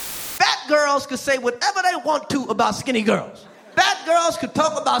girls could say whatever they want to about skinny girls. Fat girls could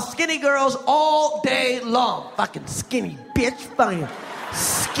talk about skinny girls all day long. Fucking skinny bitch, fucking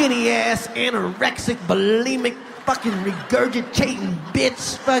skinny ass, anorexic, bulimic, fucking regurgitating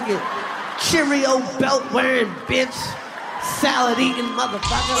bitch, fucking Cheerio belt wearing bitch, salad eating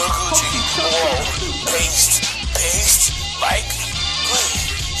motherfucker. Paste, like,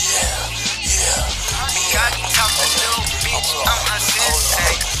 yeah. Miyagitaughtme little bitch, I'm a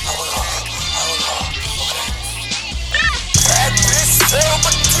sensei. That bitch sell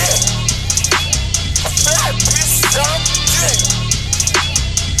my dick. That bitch sell my dick.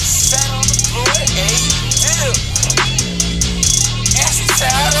 Sat on the floor, ate dip. And she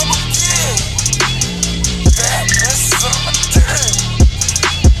sat on my dick. That bitch sell my dick.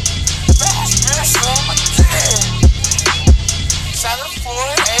 That bitch sell my dick. Sat on the floor,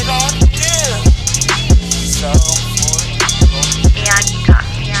 ate all the dip. So Miyagitaughtme.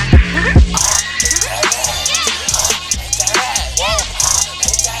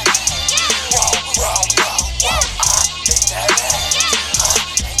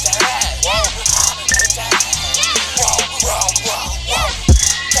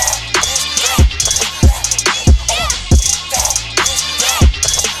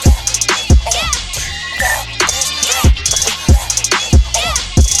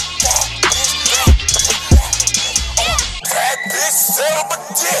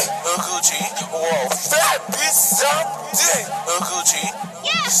 Fat bitch suck dick, Gucci.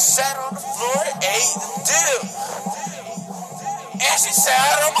 Yeah. Sat on the floor, ate the dip. And she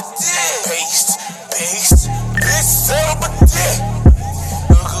sat on my dick. Paste, bitch suck my dick,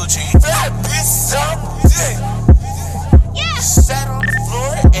 Gucci. Fat bitch suck dick. Yeah. Sat on the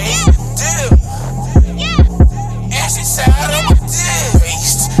floor, ate the dip. Yeah. And she sat on my dick.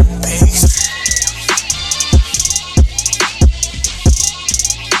 Paste.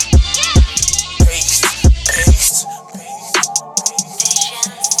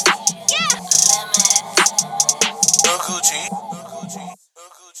 Gucci.